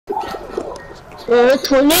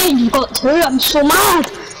Tony, you got two. I'm so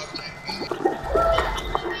mad.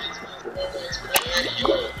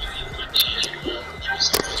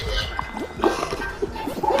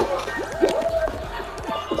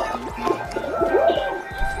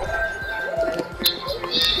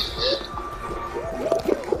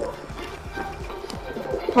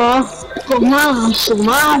 Oh man, I'm so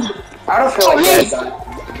mad. I don't feel like that, though.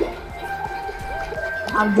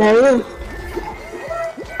 I'm very.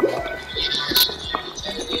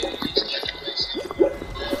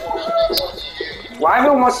 Why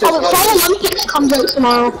everyone wants to Oh, the Fall Olympics comes out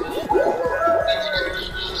tomorrow.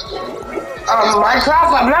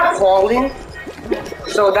 Minecraft, I'm not falling.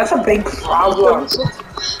 So that's a big problem.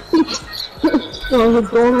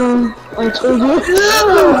 I told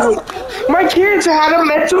you. My kids had a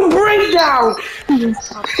mental breakdown.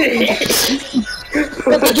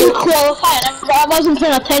 But I do qualify. I wasn't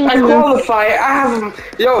paying attention. I qualify. I have.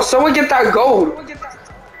 Yo, someone get that gold.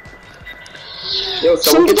 Yo,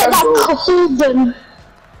 someone get that gold. Cahoon.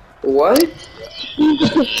 What?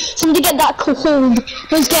 Somebody get that cahoon.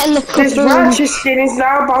 Who's getting the cahoon? This ratchet skin is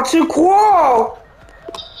now about to crawl.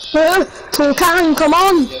 Toucan, come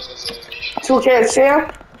on. Toucan,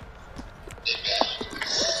 Sam.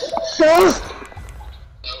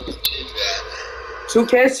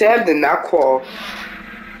 2K Sam did not call.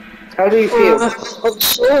 How do you feel? I'm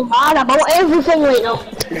so mad about everything right now.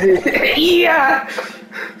 Yeah!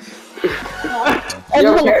 I'm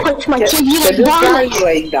gonna punch my TV like down.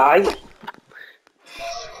 Like die?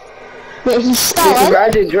 Yeah, he's still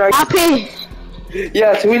Magic Dragon. happy.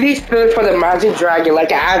 Yes, we need to for the Magic Dragon,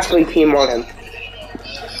 like I actually team on him.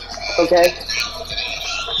 Okay?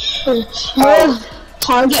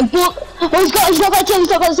 Target book. Oh, he's got that tail,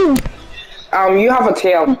 you have a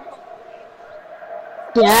tail.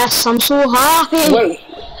 Yes, I'm so happy. Wait.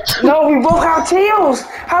 No, we both have tails.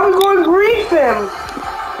 How are we going to grief him?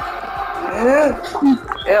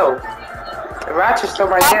 Ew. The ratchet stole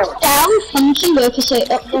my tail. Down, funky, work a set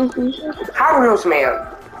up, down, funky. How reals, man?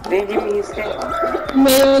 They give me his tail.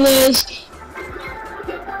 Mayonnaise.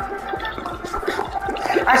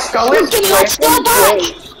 I stole it. Give me my tail back.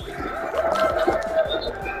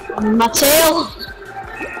 My tail.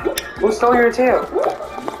 Who stole your tail?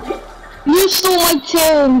 You stole my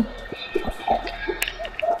tail.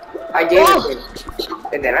 I gave it to him.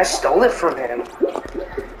 And then I stole it from him.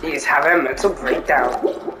 He's having a mental breakdown.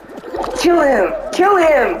 Kill him! Kill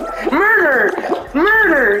him! Murder!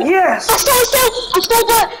 Murder! Yes! I stole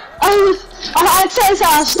that.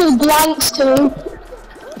 I stole blanks too.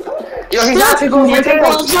 Yo, he's not to go for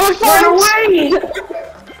tails. Run away!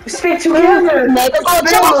 Stick together! Maybe go to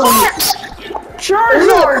the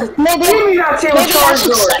Charizard! Maybe give me that tail,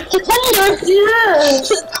 Charizard!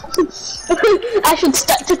 I should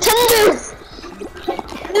stick to Tinder.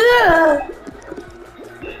 Yeah!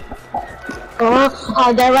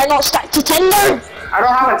 Oh, dare I not stick to Tinder? I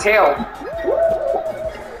don't have a tail.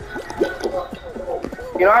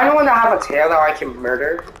 You know, I don't want to have a tail that I can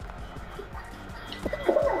murder.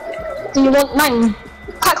 Do you want mine?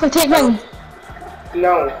 Quickly take mine.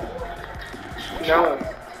 No. No.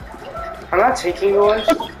 I'm not taking yours.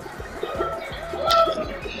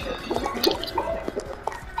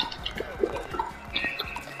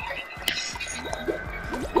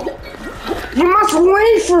 You must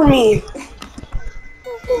wait for me!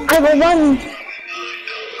 I will run.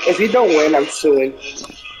 If you don't win, I'm suing.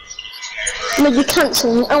 No, you can't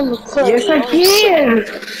sing. Oh, yes, I can!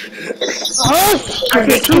 I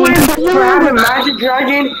can sue him for having Magic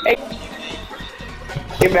Dragon.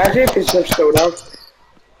 Imagine if it's just showdown.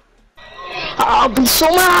 I'll be so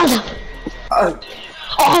mad. Oh,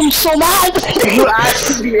 I'm so mad. You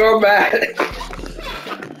actually are mad.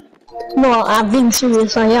 No, I'm being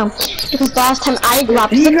serious, I am. Because last time I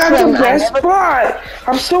grabbed you the got the best spot.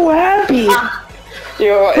 I'm so happy.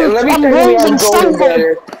 Yo, let me tell you I'm going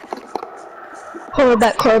better.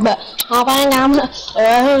 Corbett. Oh, I don't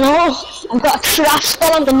know. I've got a trash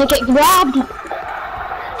spell, I'm gonna get grabbed.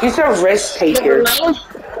 He's a risk taker.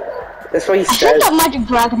 That's what he said. I think that Magic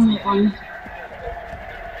Dragon won.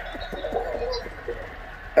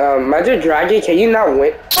 Magic Dragon, can you not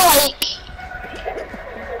win? Like.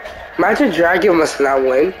 Magic Dragon must not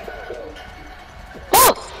win.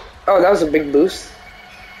 Oh! Oh, that was a big boost.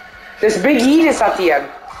 There's Big Edis at the end.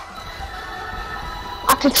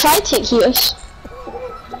 I could try to take Edis.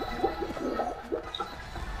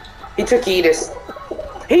 He took Edis.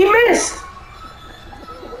 He missed!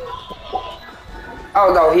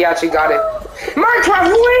 Oh no, he actually got it.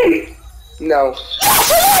 Minecraft, wait! No.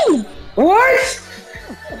 What?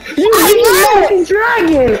 You beat Magic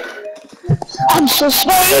Dragon! I'm so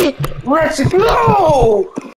sorry! Let's go!